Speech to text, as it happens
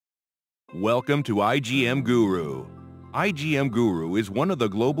Welcome to igmGuru. igmGuru is one of the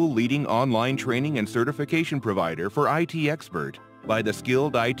global leading online training and certification provider for IT expert by the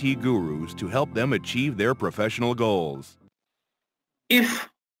skilled IT gurus to help them achieve their professional goals. If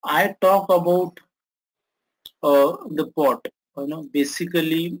I talk about the bot,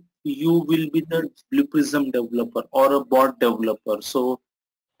 basically you will be the Blue Prism developer or a bot developer. So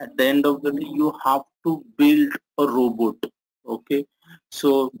at the end of the day, you have to build a robot. Okay,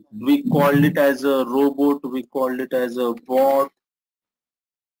 so we call it as a robot, we call it as a bot.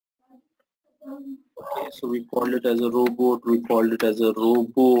 Okay, so we call it as a robot, we call it as a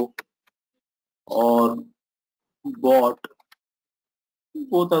robo or bot.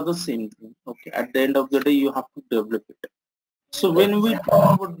 Both are the same thing. Okay, at the end of the day, you have to develop it. So when we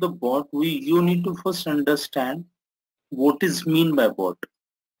talk about the bot, you need to first understand what is mean by bot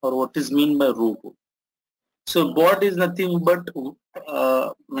or what is mean by robot. So bot is nothing but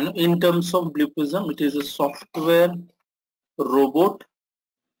in terms of Blue Prism, it is a software robot.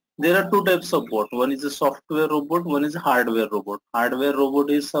 There are two types of bot. One is a software robot, one is a hardware robot. Hardware robot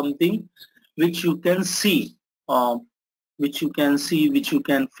is something which you can see, which you can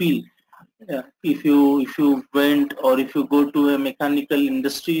feel. If you went or if you go to a mechanical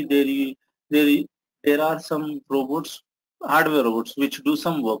industry, there are some robots, hardware robots, which do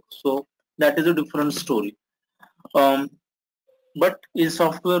some work. So that is a different story. But in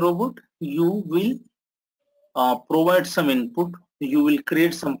software robot, you will provide some input. You will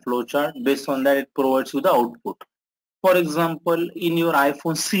create some flowchart. Based on that, it provides you the output. For example, in your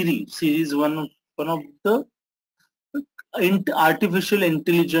iPhone Siri is one of the artificial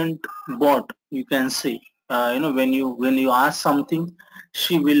intelligent bot, you can say. When you ask something,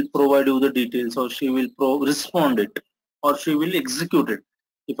 she will provide you the details, or she will respond it, or she will execute it.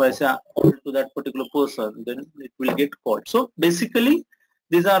 If I say call to that particular person, then it will get called. So basically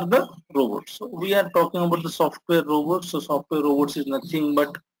these are the robots. So we are talking about the software robots. So software robots is nothing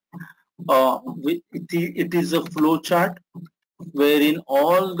but it is a flow chart wherein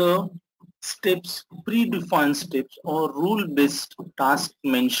all the steps, predefined steps or rule-based tasks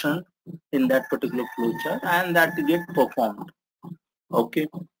mentioned in that particular flowchart, and that get performed. Okay.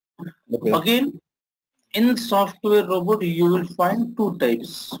 Again, in software robot, you will find two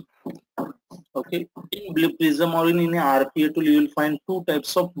types. Okay. In Blue Prism or in RPA tool, you will find two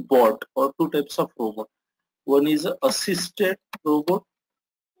types of bot or two types of robot. One is assisted robot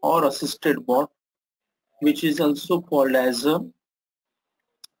or assisted bot, which is also called as a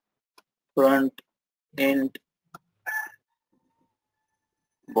front end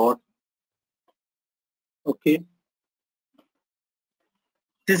bot. Okay,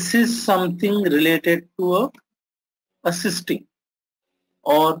 this is something related to assisting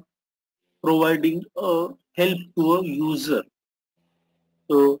or providing a help to a user.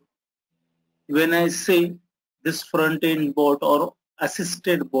 So when I say this front end bot or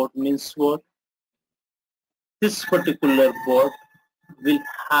assisted bot means what? This particular bot will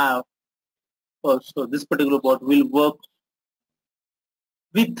have, so this particular bot will work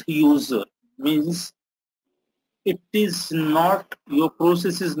with user, means it is not, your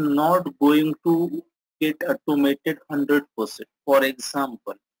process is not going to get automated 100%. For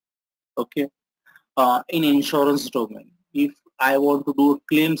example, okay, in insurance domain, if I want to do a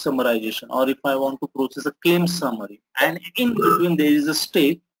claim summarization, or if I want to process a claim summary, and in between there is a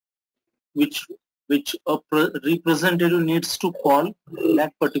step which a representative needs to call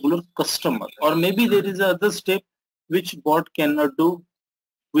that particular customer, or maybe there is another step which bot cannot do,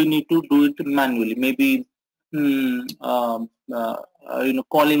 we need to do it manually, maybe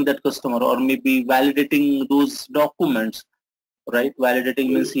calling that customer, or maybe validating those documents, right?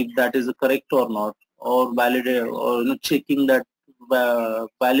 Validating means if that is correct or not, or validate, or checking that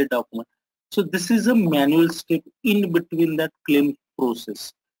valid document. So this is a manual step in between that claim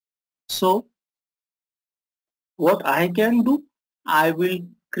process. So what I can do, I will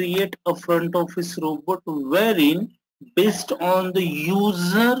create a front office robot wherein based on the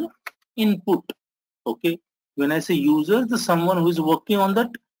user input. Okay, when I say user, the someone who is working on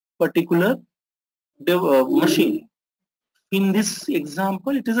that particular machine. In this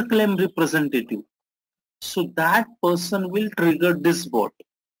example, it is a claim representative. So that person will trigger this bot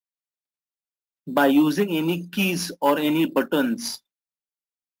by using any keys or any buttons.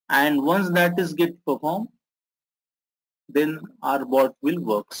 And once that is get performed, then our bot will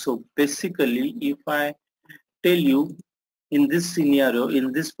work. So basically, if I tell you in this scenario,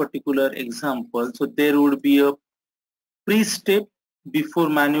 in this particular example, so there would be a pre-step before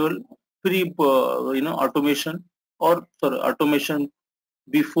manual, automation, or sorry, automation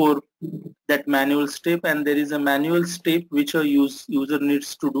before that manual step, and there is a manual step which a user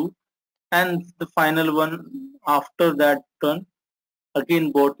needs to do, and the final one after that turn,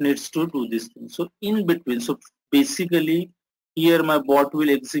 again bot needs to do this thing. So in between, so basically here my bot will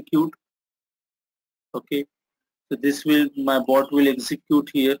execute. Okay, so this will, my bot will execute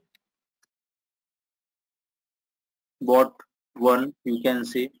here, bot 1 you can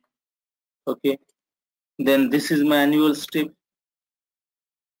say. Okay, then this is manual step,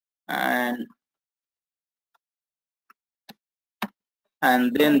 and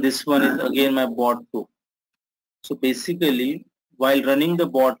then this one is again my bot 2. So basically while running the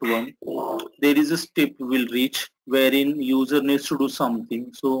bot 1, there is a step will reach wherein user needs to do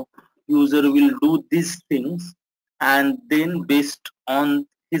something. So user will do these things, and then based on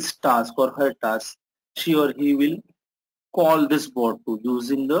his task or her task, she or he will call this bot to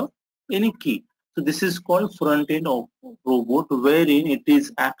using the any key. So this is called front end of robot, wherein it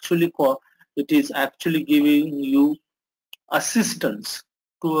is actually giving you assistance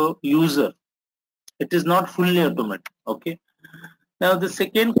to a user. It is not fully automatic. Okay. Now the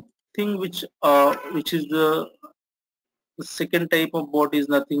second thing which is the second type of bot is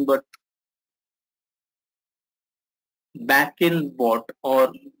nothing but backend bot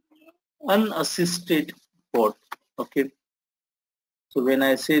or unassisted bot. Okay. So when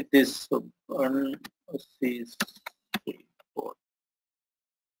I say this, so unassisted bot,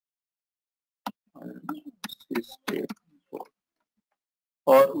 unassisted bot,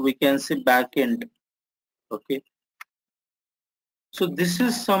 or we can say backend. Okay. So this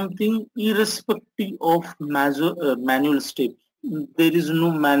is something irrespective of manual step. There is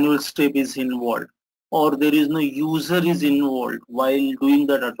no manual step is involved, or there is no user is involved while doing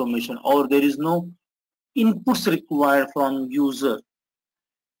that automation, or there is no inputs required from user.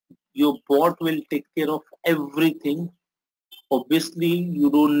 Your bot will take care of everything. Obviously, you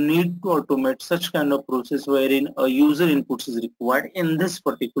don't need to automate such kind of process wherein a user inputs is required in this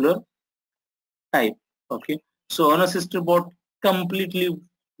particular type. Okay, so unassisted bot completely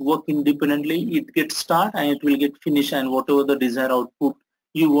work independently. It gets start and it will get finished, and whatever the desired output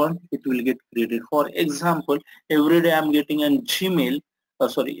you want, it will get created. For example, every day I'm getting an Gmail,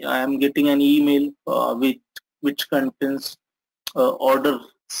 I am getting an email which contains order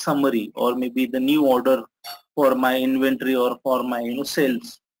summary, or maybe the new order for my inventory or for my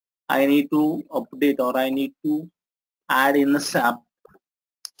sales. I need to update, or I need to add in the SAP.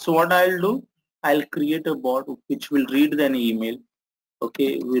 So what I'll do, I'll create a bot which will read an email.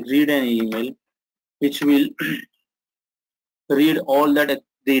 Okay, we read an email which will read all that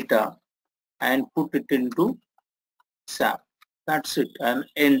data and put it into SAP. That's it, and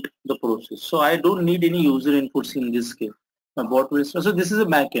end the process. So I don't need any user inputs in this case. My bot will start. So this is a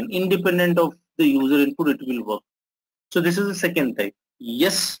backend, independent of the user input, it will work. So this is the second type.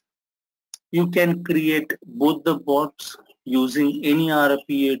 Yes, you can create both the bots using any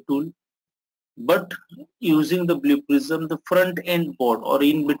RPA tool, but using the Blue Prism, the front end bot or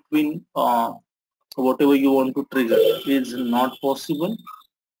in between whatever you want to trigger is not possible.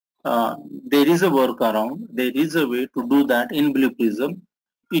 There is a workaround. There is a way to do that in Blue Prism.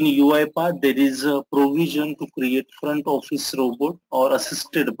 In UiPath, there is a provision to create front office robot or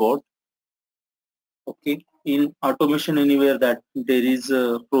assisted bot. Okay, in Automation Anywhere, that there is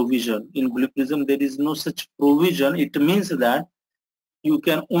a provision. In Blue Prism, there is no such provision. It means that you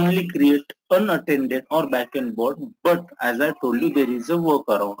can only create unattended or backend bot, but as I told you, there is a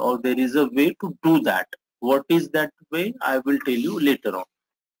workaround, or there is a way to do that. What is that way? I will tell you later on.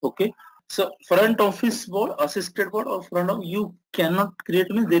 Okay, so front office bot, assisted bot, or front of, you cannot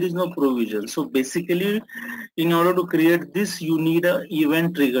create, means there is no provision. So basically, in order to create this, you need a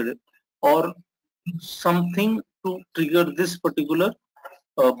event trigger or something to trigger this particular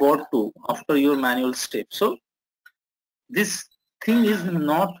bot to after your manual step. So this thing is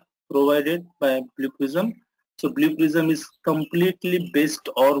not provided by Blue Prism. So Blue Prism is completely based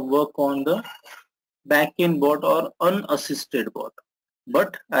or work on the backend bot or unassisted bot.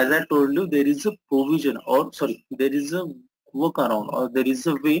 But as I told you, there is a provision, or sorry, there is a workaround, or there is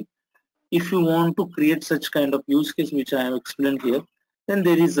a way. If you want to create such kind of use case which I have explained here, then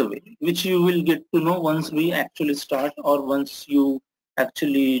there is a way which you will get to know once we actually start, or once you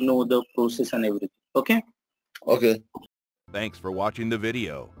actually know the process and everything. Okay. Okay. Thanks for watching the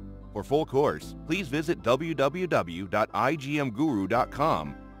video. For full course, please visit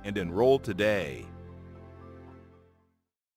www.igmguru.com and enroll today.